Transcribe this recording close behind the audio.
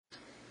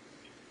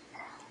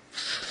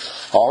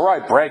All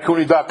right,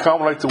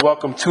 BradCooney.com. I'd like to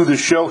welcome to the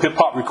show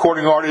hip-hop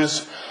recording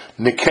artist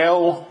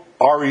Nikhil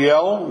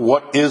Ariel.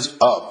 What is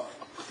up?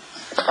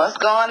 What's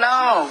going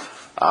on?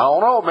 I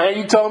don't know, man.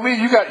 You tell me.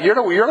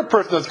 You're the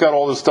person that's got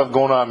all this stuff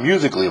going on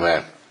musically,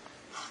 man.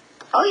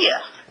 Oh yeah,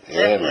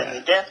 Yeah,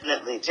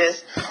 definitely.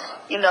 Just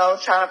trying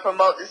to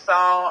promote the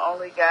song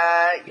 "Only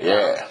God." You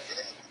know.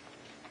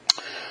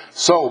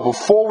 So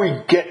before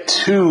we get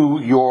to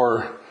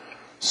your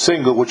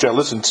single, which I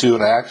listened to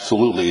and I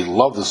absolutely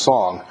love the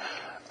song,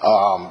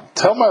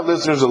 tell my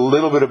listeners a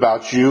little bit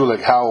about you,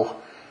 like how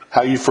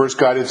you first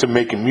got into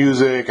making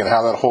music and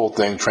how that whole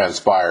thing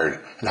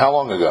transpired, and how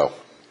long ago.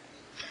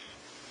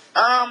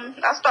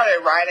 I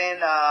started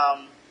writing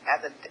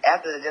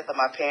after the death of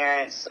my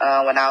parents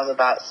when I was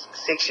about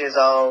 6 years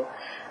old.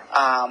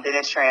 Then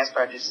it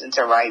transferred just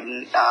into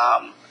writing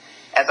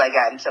as I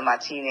got into my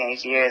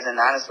teenage years, and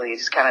honestly,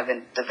 just kind of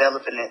been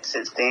developing it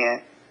since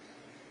then.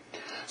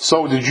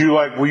 So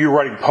were you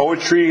writing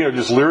poetry or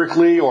just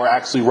lyrically, or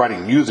actually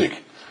writing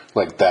music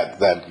like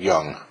that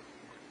young?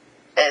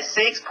 At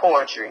 6,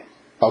 poetry.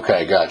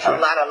 Okay, gotcha. A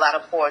lot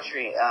of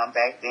poetry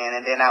back then,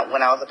 and then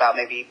when I was about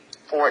maybe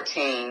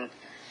 14,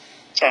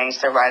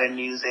 changed to writing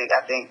music.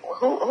 I think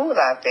who was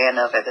I a fan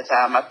of at the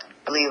time? I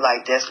believe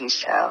like Destiny's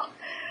Child.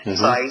 Mm-hmm.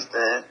 So I used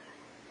to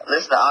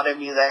listen to all their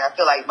music. I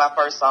feel like my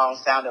first song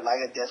sounded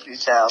like a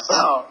Destiny's Child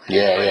song.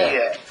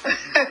 Yeah.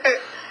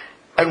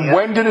 And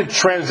when did it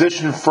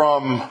transition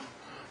from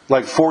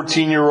like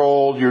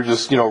 14-year-old, you're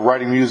just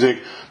writing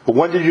music, but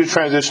when did you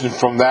transition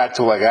from that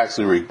to like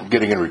actually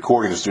getting in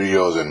recording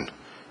studios and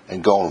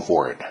going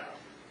for it?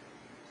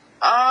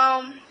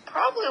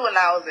 Probably when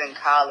I was in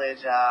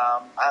college,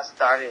 I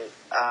started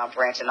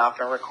branching off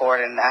and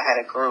recording. I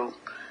had a group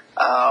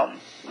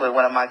with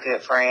one of my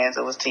good friends.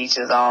 It was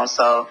Teachers On,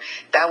 so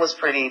that was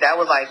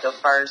like the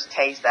first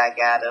taste I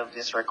got of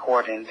just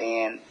recording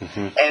then.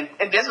 Mm-hmm.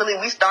 And basically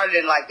we started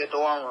in like the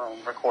dorm room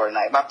recording.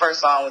 Like my first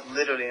song was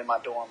literally in my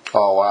dorm room.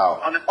 Oh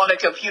wow! On a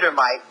computer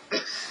mic.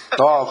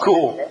 Oh,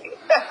 cool.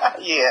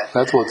 Yeah,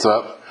 that's what's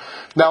up.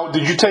 Now,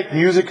 did you take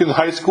music in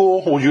high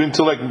school? Were you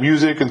into like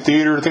music and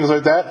theater and things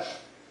like that?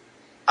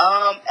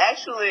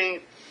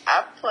 Actually,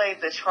 I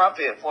played the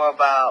trumpet for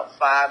about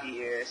 5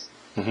 years.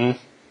 Mm-hmm.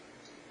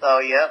 So,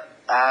 yep,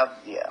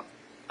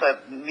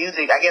 But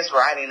music, I guess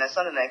writing, is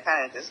something that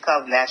kind of just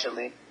comes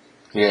naturally.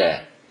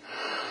 Yeah.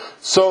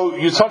 So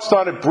you touched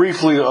on it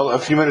briefly a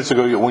few minutes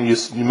ago when you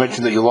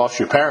mentioned that you lost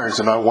your parents,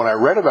 and when I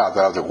read about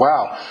that, I was like,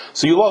 wow.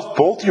 So you lost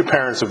both your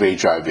parents of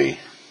HIV.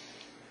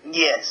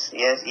 Yes.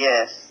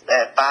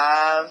 At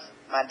 5,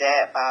 my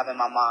dad 5, and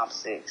my mom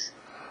 6.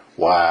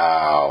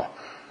 Wow.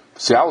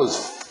 See, I was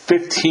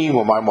 15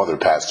 when my mother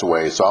passed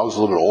away, so I was a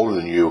little bit older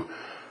than you.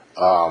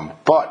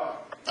 But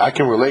I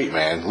can relate,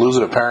 man.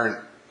 Losing a parent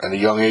at a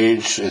young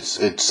age, it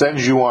definitely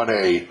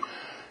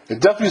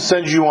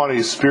sends you on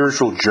a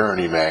spiritual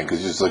journey, man,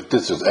 because it's like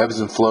there's ebbs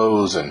and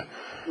flows, and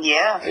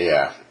yeah.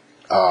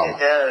 It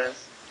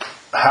does.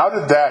 How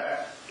did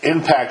that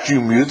impact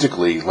you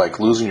musically, like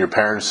losing your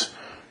parents?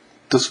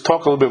 Just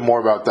talk a little bit more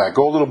about that.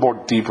 Go a little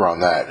more deeper on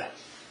that.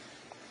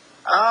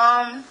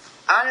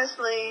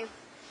 Honestly,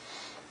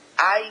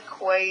 I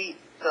equate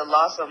the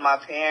loss of my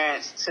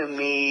parents to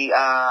me,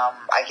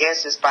 I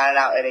guess just finding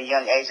out at a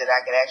young age that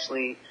I could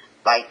actually,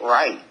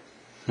 write.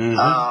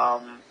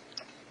 Mm-hmm.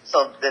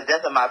 So the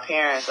death of my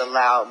parents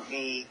allowed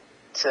me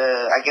to,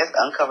 I guess,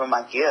 uncover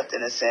my gift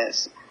in a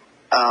sense,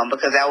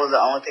 because that was the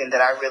only thing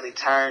that I really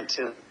turned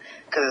to.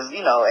 Because,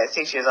 at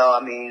 6 years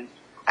old,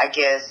 I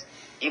guess,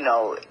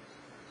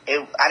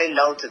 I didn't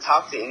know to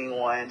talk to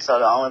anyone, so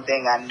the only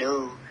thing I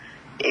knew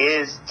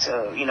is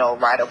to,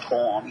 write a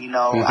poem.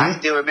 Mm-hmm. I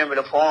still remember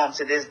the poem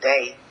to this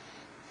day.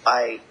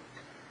 Like,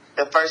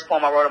 the first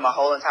poem I wrote in my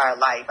whole entire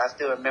life, I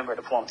still remember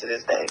the poem to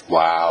this day.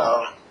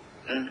 Wow.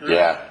 So, mm-hmm.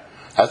 Yeah.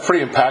 That's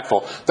pretty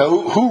impactful. Now,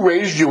 who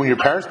raised you when your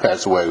parents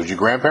passed away? Was your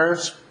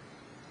grandparents?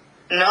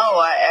 No,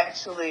 I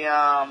actually,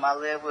 I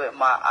lived with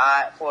my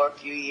aunt for a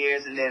few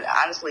years, and then,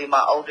 honestly,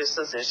 my older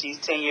sister, she's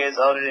 10 years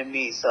older than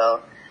me,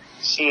 so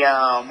she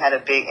had a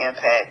big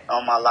impact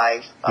on my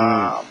life.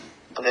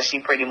 Because she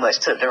pretty much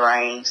took the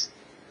reins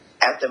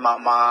after my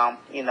mom,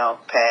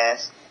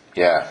 passed.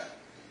 Yeah,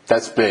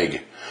 that's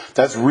big.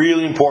 That's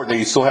really important that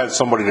you still had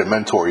somebody to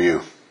mentor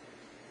you.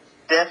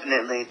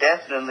 Definitely.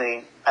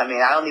 I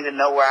don't even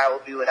know where I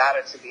would be without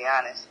her, to be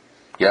honest.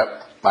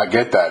 Yep, I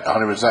get that,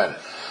 100%.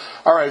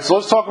 All right, so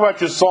let's talk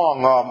about your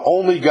song,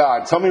 Only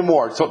God. Tell me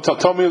more.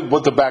 Tell me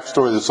what the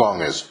backstory of the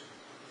song is.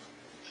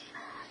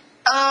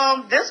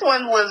 This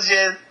one was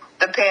just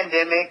the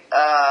pandemic.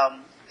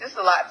 Just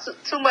a lot,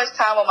 too much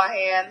time on my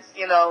hands,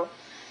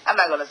 I'm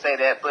not going to say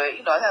that, but,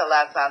 I had a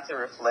lot of time to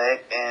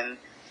reflect, and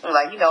I'm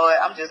like,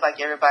 what, I'm just like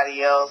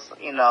everybody else.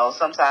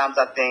 Sometimes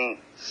I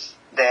think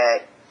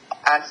that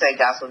I'd say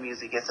gospel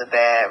music gets a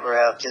bad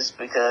rep just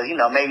because,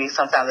 maybe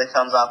sometimes it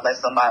comes off like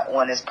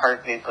one is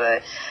perfect,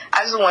 but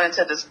I just wanted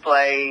to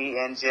display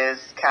and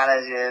just kind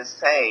of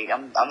just, hey,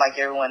 I'm like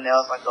everyone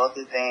else. I go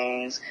through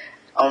things.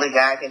 Only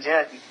God can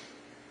judge me.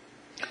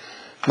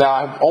 Now,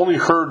 I've only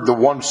heard the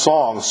one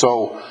song,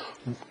 so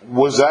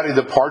Was that a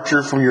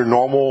departure from your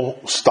normal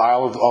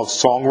style of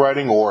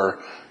songwriting, or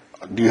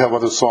do you have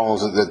other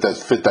songs that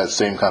fit that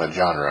same kind of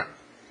genre?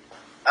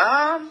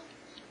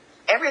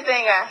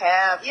 Everything I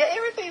have, yeah,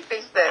 everything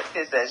fits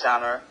that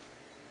genre.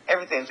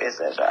 Everything fits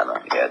that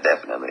genre. Yeah,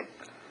 definitely.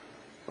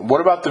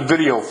 What about the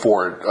video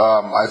for it?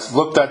 I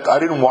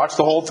didn't watch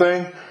the whole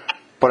thing,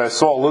 but I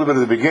saw a little bit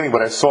of the beginning,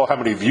 but I saw how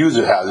many views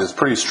it has. It's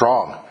pretty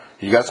strong.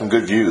 You got some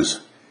good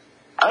views.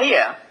 Oh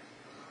yeah.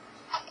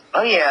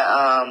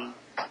 I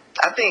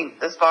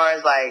think as far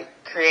as like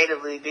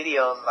creatively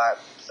videos,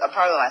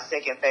 probably my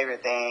second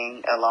favorite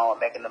thing, along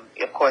with making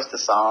of course, the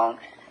song.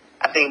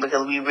 I think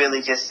because we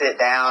really just sit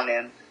down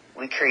and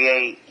we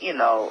create,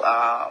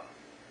 I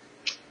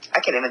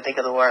can't even think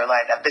of the word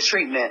like that, the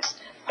treatments,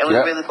 and we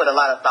really put a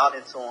lot of thought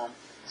into them.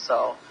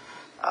 So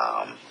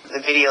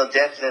the video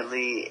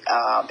definitely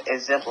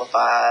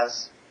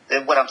exemplifies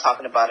what I'm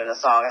talking about in the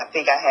song. I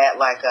think I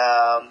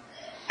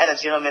had a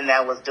gentleman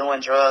that was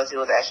doing drugs. He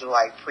was actually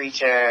like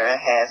preacher.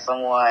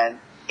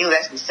 He was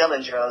actually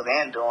selling drugs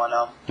and doing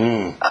them.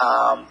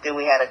 Then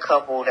we had a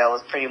couple that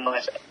was pretty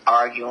much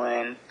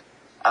arguing.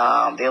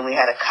 Then we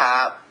had a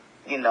cop,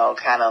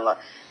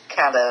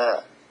 kind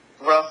of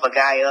rough a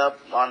guy up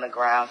on the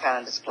ground, kind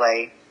of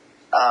display.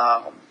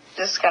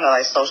 Just kind of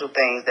like social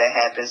things that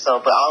happened. So,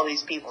 but all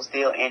these people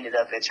still ended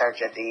up at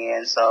church at the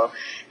end. So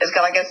it's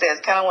kind of, like I said,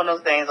 it's kind of one of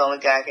those things only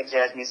God can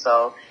judge me.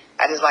 So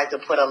I just like to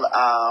put a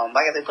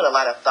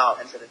lot of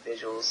thought into the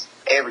visuals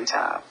every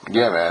time.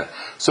 Yeah, man.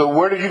 So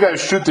where did you guys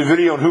shoot the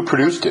video and who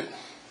produced it?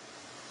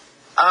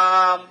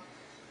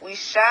 We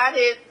shot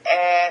it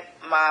at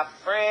my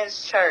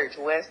friend's church,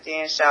 West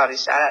End Shouty.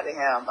 Shout out to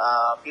him.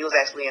 He was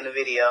actually in the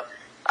video.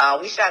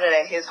 We shot it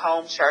at his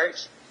home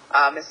church.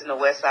 It's in the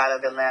west side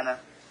of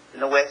Atlanta, in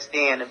the West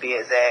End to be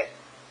exact.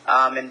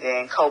 And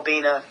then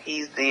Kobina,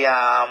 he's the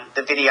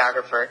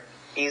videographer.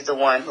 He's the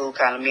one who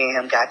kind of me and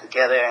him got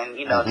together and,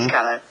 just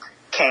kind of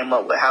came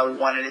up with how we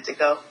wanted it to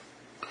go.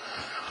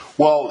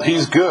 Well,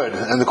 he's good,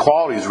 and the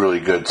quality is really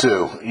good,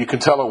 too. You can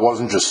tell it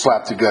wasn't just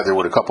slapped together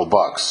with a couple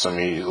bucks. I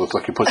mean, it looks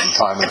like you put some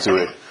time into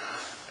it.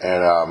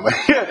 And,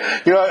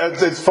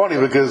 it's funny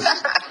because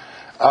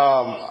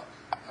I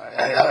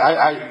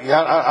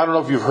don't know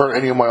if you've heard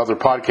any of my other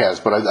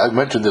podcasts, but I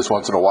mentioned this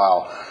once in a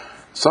while.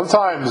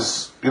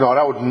 Sometimes, and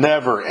I would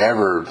never in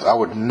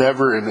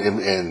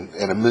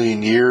a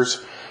million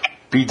years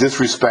be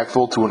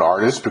disrespectful to an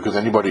artist, because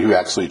anybody who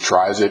actually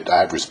tries it,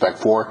 I have respect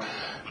for.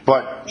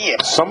 But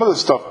some of the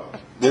stuff,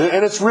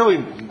 and it's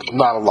really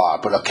not a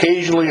lot, but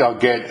occasionally I'll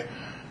get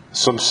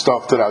some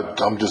stuff that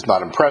I'm just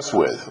not impressed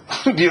with.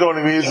 You know what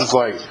I mean? It's just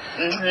like,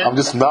 I'm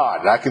just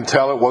not. And I can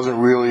tell it wasn't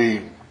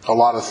really a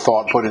lot of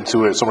thought put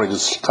into it. Somebody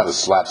just kind of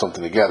slapped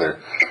something together.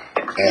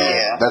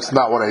 And that's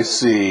not what I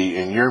see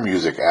in your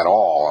music at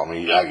all. I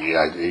mean,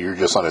 you're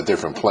just on a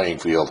different playing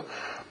field.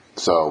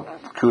 So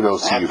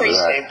kudos to you for that.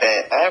 I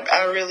appreciate that.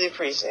 I really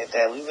appreciate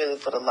that. We really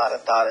put a lot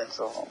of thought into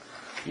them.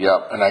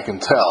 Yep, and I can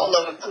tell. All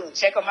of them too.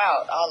 Check them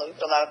out. All of them.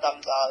 Put a lot of thought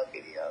into all the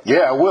videos.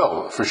 Yeah, I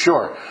will, for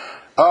sure.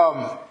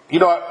 I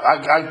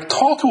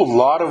talk to a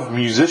lot of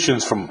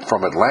musicians from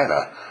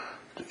Atlanta.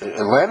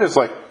 Atlanta's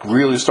like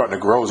really starting to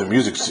grow as a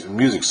music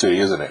city,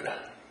 isn't it?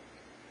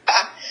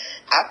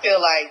 I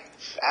feel like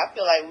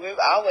we've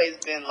always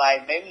been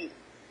like, maybe,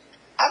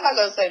 I'm not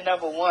gonna say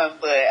number one,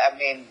 but I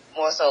mean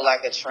more so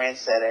like a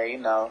trendsetter.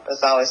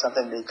 There's always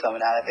something new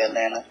coming out of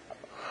Atlanta.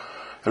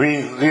 I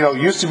mean,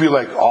 it used to be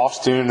like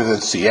Austin and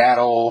then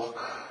Seattle.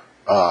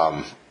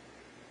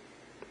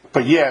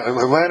 But yeah,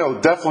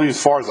 Atlanta, definitely, as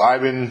far as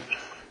I've been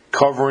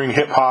covering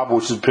hip hop,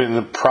 which has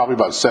been probably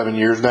about 7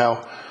 years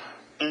now,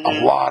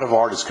 a lot of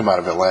artists come out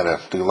of Atlanta,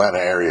 the Atlanta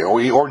area,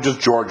 or just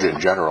Georgia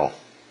in general.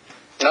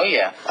 Oh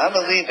yeah, I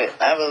believe it.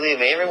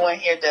 Everyone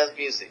here does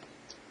music.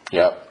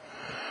 Yep.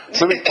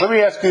 Let me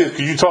ask you this,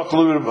 because you talked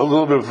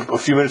a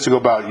few minutes ago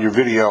about your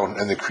video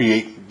and the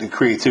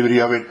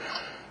creativity of it.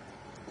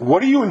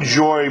 What do you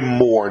enjoy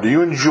more? Do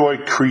you enjoy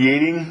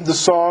creating the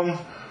song,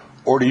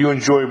 or do you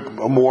enjoy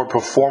more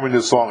performing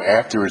the song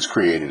after it's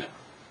created?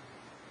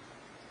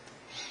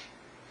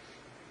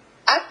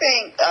 I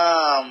think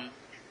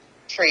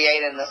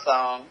creating the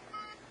song.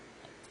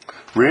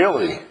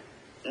 Really?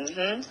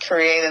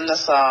 Creating the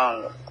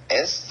song.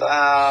 It's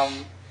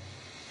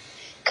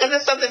because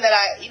it's something that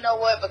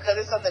because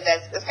it's something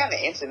it's kind of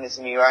intimate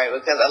to me, right?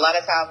 Because a lot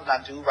of times when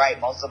I do write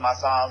most of my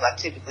songs, I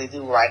typically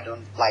do write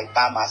them like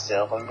by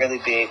myself. I'm really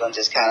big on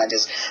just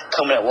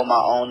coming up with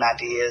my own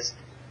ideas.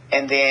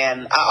 And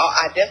then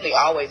I definitely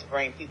always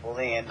bring people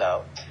in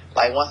though.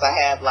 Like once I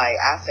have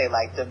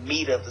the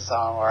meat of the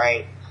song,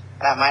 right?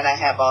 And I might not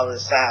have all the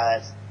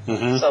sides.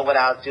 So what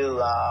I'll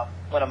do,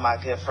 one of my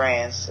good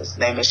friends, his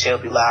name is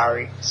Shelby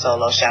Lowry,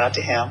 solo, shout out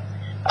to him.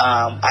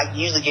 I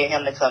usually get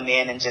him to come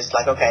in and just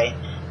like, okay,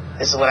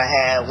 this is what I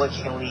have. What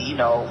can we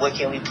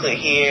put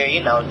here?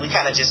 We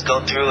kind of just go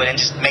through it and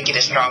just make it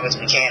as strong as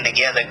we can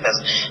together. Because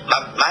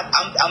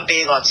I'm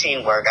big on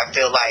teamwork. I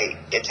feel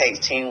like it takes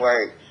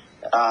teamwork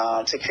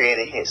to create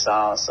a hit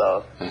song.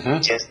 So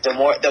just the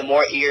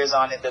more ears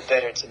on it, the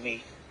better to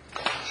me.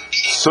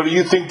 So do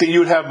you think that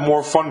you'd have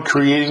more fun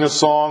creating a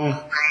song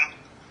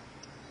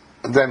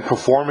than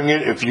performing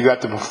it if you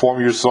got to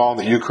perform your song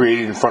that you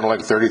created in front of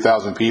like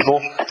 30,000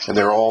 people and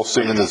they're all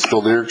singing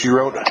the lyrics you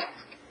wrote?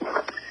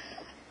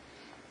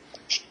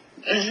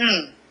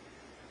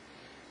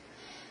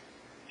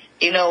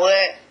 You know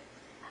what?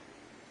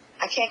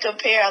 I can't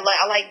compare.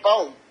 I like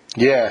both.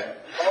 Yeah.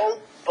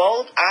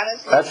 Both.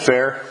 Honestly. That's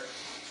fair.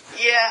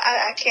 Yeah,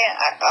 I can't.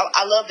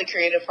 I love the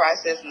creative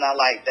process, and I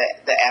like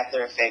the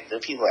after effect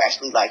of people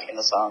actually liking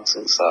the song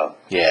too. So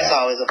yeah, it's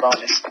always a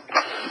bonus.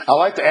 I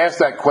like to ask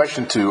that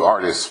question to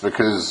artists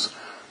because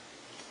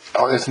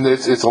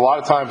it's a lot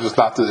of times it's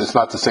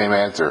not the same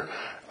answer.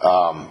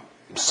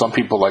 Some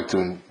people like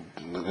to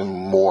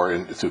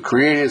to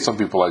create it. Some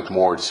people like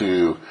more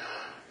to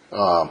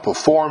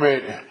perform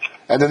it.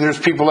 And then there's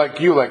people like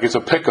you, like it's a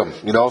pick 'em.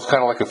 You know, it's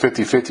kind of like a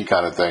 50-50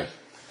 kind of thing.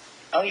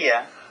 Oh,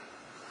 yeah.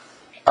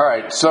 All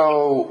right,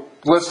 so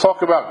let's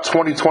talk about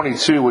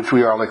 2022, which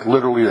we are like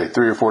literally like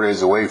 3 or 4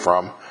 days away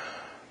from.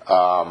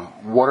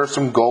 What are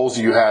some goals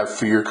you have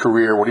for your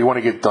career? What do you want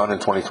to get done in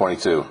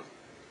 2022?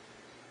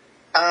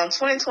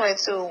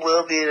 2022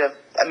 will be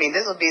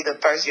this will be the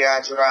first year I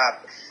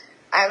drop.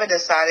 I haven't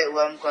decided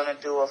whether I'm going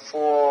to do a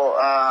full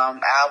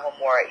album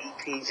or an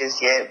EP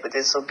just yet, but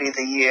this will be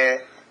the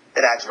year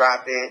that I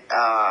drop it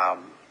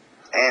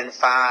and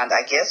find,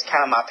 I guess,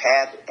 kind of my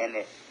path in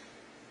it.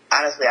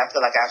 Honestly, I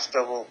feel like I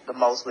struggle the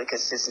most with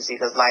consistency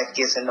because life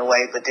gets in the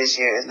way, but this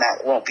year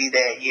won't be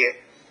that year.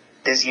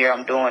 This year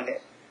I'm doing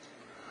it.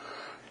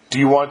 Do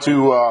you want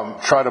to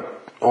try to,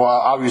 well,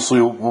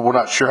 obviously we're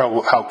not sure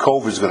how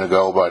COVID is going to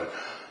go, but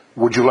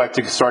would you like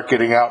to start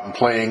getting out and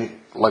playing,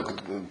 like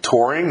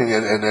touring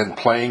and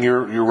playing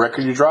your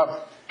record you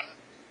drop?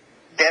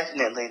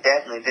 Definitely.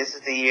 This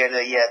is the year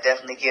to,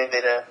 definitely give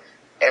it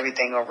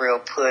everything a real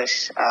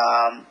push.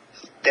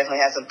 Definitely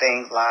have some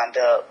things lined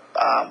up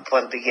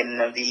for the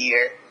beginning of the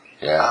year.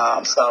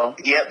 Yeah.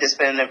 Just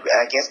been,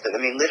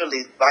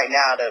 literally right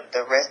now,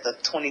 the rest of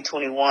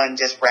 2021,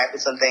 just wrapping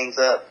some things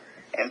up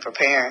and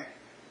preparing.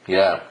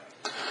 Yeah.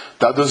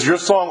 Now, does your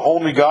song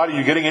 "Only God"? Are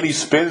you getting any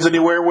spins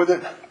anywhere with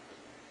it?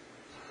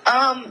 Yeah,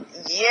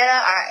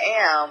 I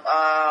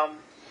am.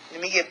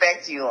 Let me get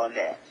back to you on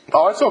that.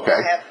 Oh, it's okay.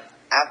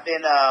 I've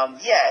been,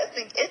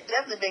 it's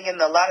definitely been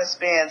getting a lot of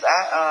spins.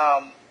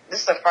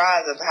 Just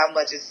surprised of how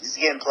much it's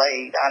getting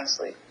played,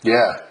 honestly.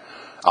 Yeah.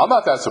 I'm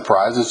not that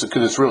surprised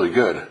because it's really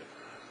good.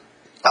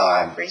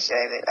 I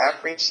appreciate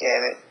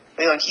it.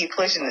 We're going to keep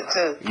pushing it,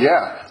 too.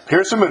 Yeah.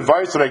 Here's some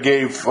advice that I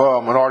gave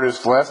an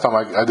artist last time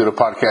I did a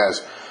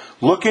podcast.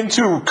 Look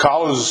into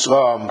colleges,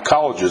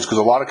 because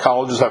a lot of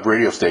colleges have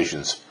radio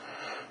stations.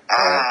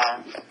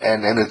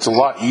 And it's a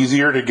lot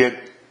easier to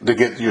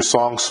get your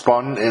song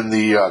spun in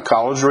the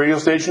college radio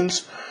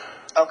stations.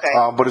 Okay.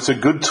 But it's a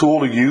good tool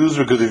to use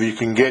because if you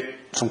can get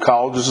some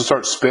colleges to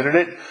start spinning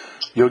it,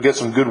 you'll get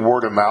some good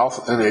word of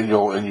mouth, and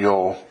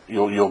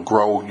you'll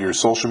grow your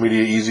social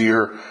media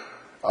easier.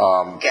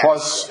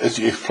 Plus,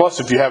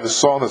 if you have a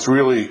song that's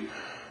really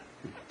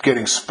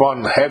getting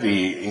spun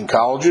heavy in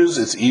colleges,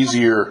 it's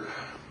easier.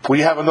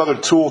 We have another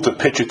tool to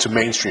pitch it to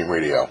mainstream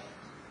radio.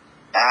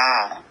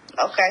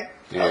 Okay.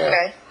 Yeah.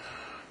 Okay.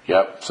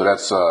 Yep. So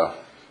that's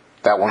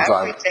that one time.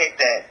 I appreciate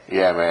that.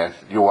 Yeah, man.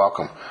 You're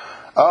welcome.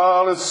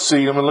 Let's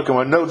see. Let me look at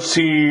my notes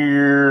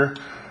here.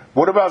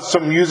 What about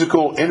some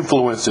musical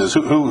influences?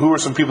 Who are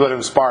some people that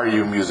inspire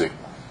you in music?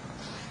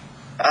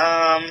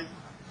 I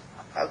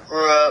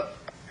grew up.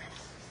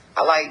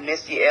 I like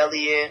Missy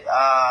Elliott.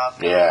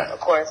 Yeah.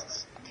 Of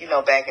course,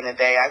 back in the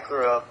day, I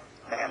grew up.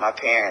 My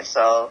parents,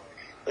 so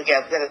we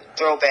got a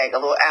throwback, a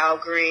little Al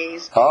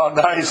Green's. Oh,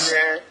 nice.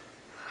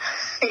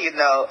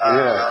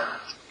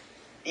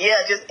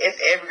 Just it's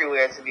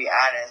everywhere. To be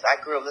honest, I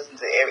grew up listening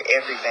to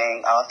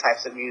everything, all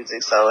types of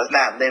music. So it's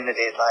not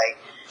limited. Like,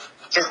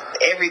 just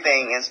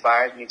everything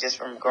inspires me. Just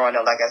from growing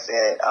up, like I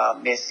said,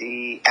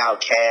 Missy,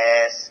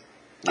 Outkast.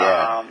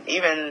 Yeah. I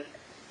even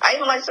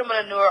like some of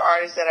the newer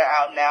artists that are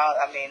out now.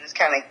 I mean, it's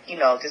kind of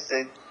just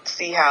to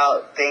see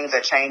how things are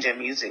changing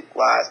music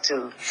wise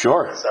too.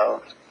 Sure.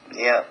 So,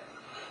 yeah.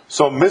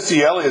 So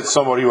Missy Elliott's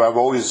somebody who I've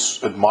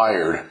always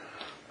admired.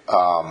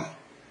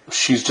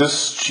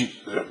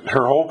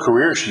 Her whole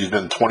career, she's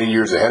been 20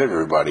 years ahead of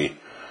everybody.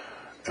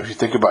 If you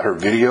think about her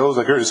videos,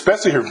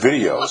 especially her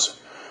videos,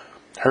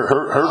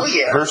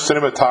 her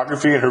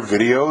cinematography and her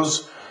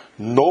videos,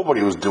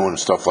 nobody was doing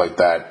stuff like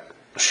that.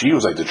 She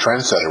was like the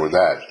trendsetter with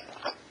that.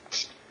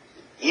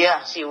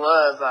 Yeah, she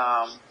was.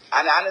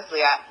 And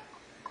honestly,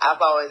 I've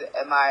always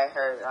admired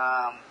her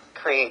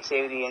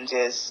creativity and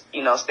just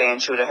staying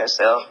true to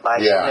herself.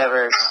 Like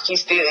she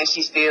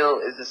still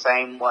is the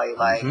same way.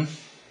 Like. Mm-hmm.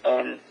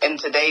 And in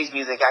today's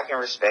music, I can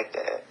respect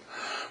that.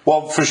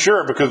 Well, for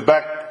sure, because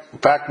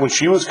back when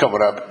she was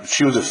coming up,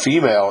 she was a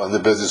female in the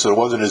business, so it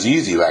wasn't as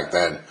easy back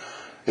then.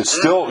 It's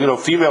still,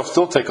 females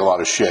still take a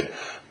lot of shit,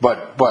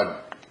 but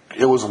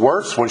it was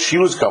worse when she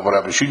was coming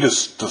up, and she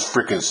just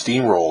freaking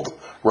steamrolled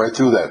right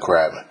through that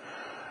crap.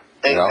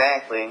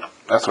 Exactly.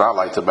 That's what I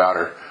liked about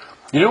her.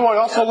 You know what I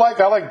also like?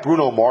 I like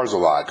Bruno Mars a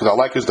lot because I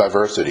like his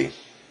diversity.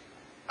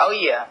 Oh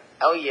yeah.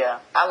 Oh yeah.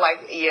 I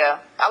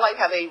like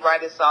how they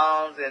write his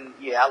songs, and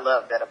yeah, I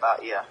love that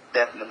about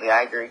definitely.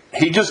 I agree.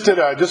 He just did.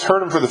 I just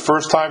heard him for the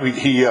first time.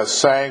 He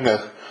sang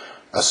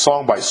a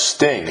song by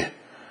Sting,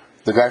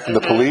 the guy from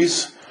the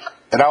Police,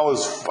 and I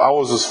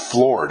was just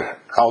floored.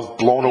 I was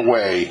blown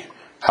away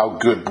how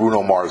good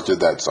Bruno Mars did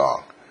that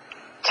song.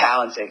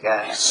 Talented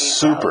guy. He's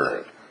Super,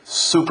 talented.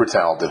 super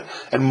talented,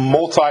 and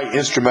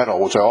multi-instrumental,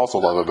 which I also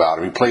love about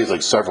him. He plays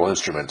like several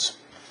instruments.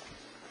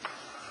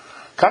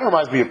 Kind of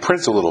reminds me of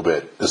Prince a little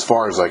bit, as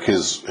far as like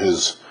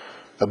his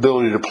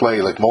ability to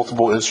play like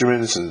multiple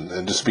instruments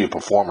and just be a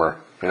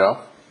performer. You know?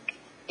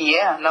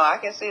 Yeah, no, I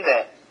can see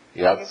that.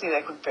 Yeah. I can see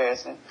that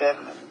comparison,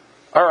 definitely.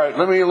 All right,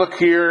 let me look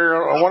here.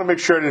 I want to make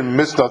sure I didn't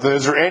miss nothing.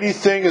 Is there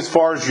anything as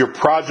far as your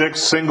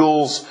projects,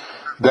 singles,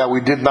 that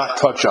we did not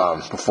touch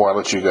on before I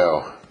let you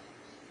go?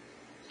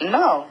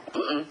 No,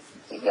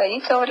 yeah, you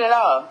covered it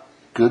all.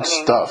 Good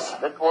stuff.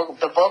 The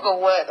bulk of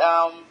what,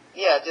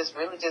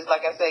 just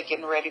like I said,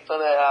 getting ready for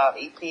the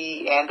EP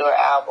and/or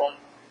album,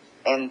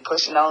 and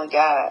pushing on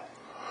God.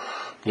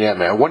 Yeah,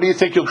 man. When do you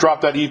think you'll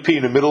drop that EP?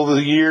 In the middle of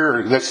the year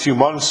or the next few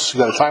months?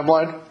 You got a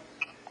timeline?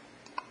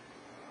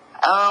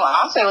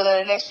 I'll say within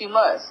the next few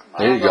months.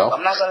 There you go.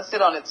 I'm not going to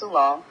sit on it too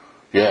long.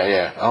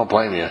 Yeah. I don't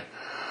blame you.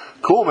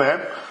 Cool,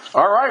 man.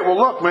 All right. Well,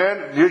 look,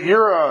 man,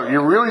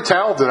 you're really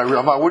talented.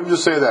 I wouldn't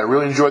just say that. I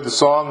really enjoyed the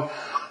song.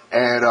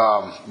 And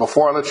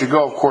before I let you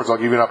go, of course, I'll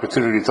give you an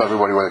opportunity to tell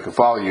everybody where they can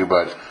follow you.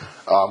 But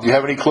do you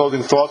have any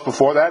closing thoughts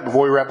before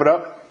we wrap it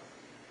up?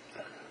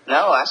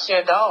 No, I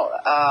sure don't.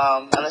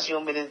 Unless you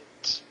want me to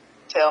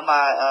tell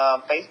my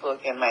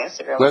Facebook and my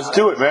Instagram. Let's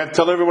do it, man.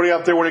 Tell everybody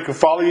out there where they can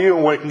follow you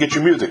and where they can get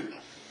your music.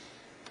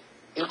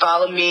 You can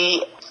follow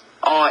me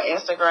on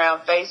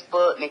Instagram,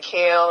 Facebook,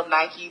 Nikhil,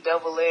 Nike,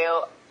 Double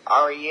L,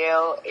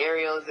 Ariel,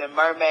 Ariels, and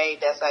Mermaid.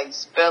 That's how you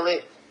spell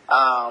it.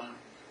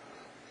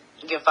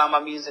 You can find my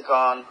music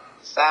on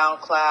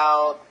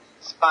SoundCloud,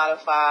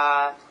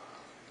 Spotify,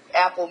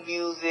 Apple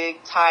Music,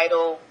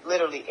 Tidal,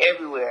 literally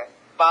everywhere.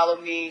 Follow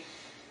me,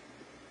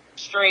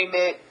 stream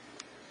it,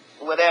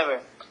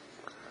 whatever.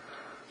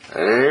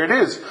 There it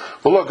is.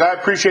 Well, look, I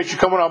appreciate you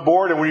coming on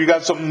board, and when you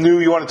got something new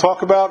you want to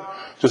talk about,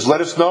 just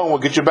let us know, and we'll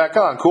get you back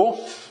on. Cool?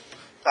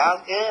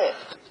 Sounds good.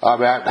 All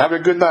right, man. Have a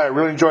good night. I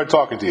really enjoyed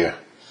talking to you.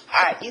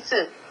 All right, you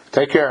too.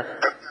 Take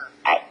care. All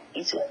right,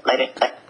 you too. Later. Bye.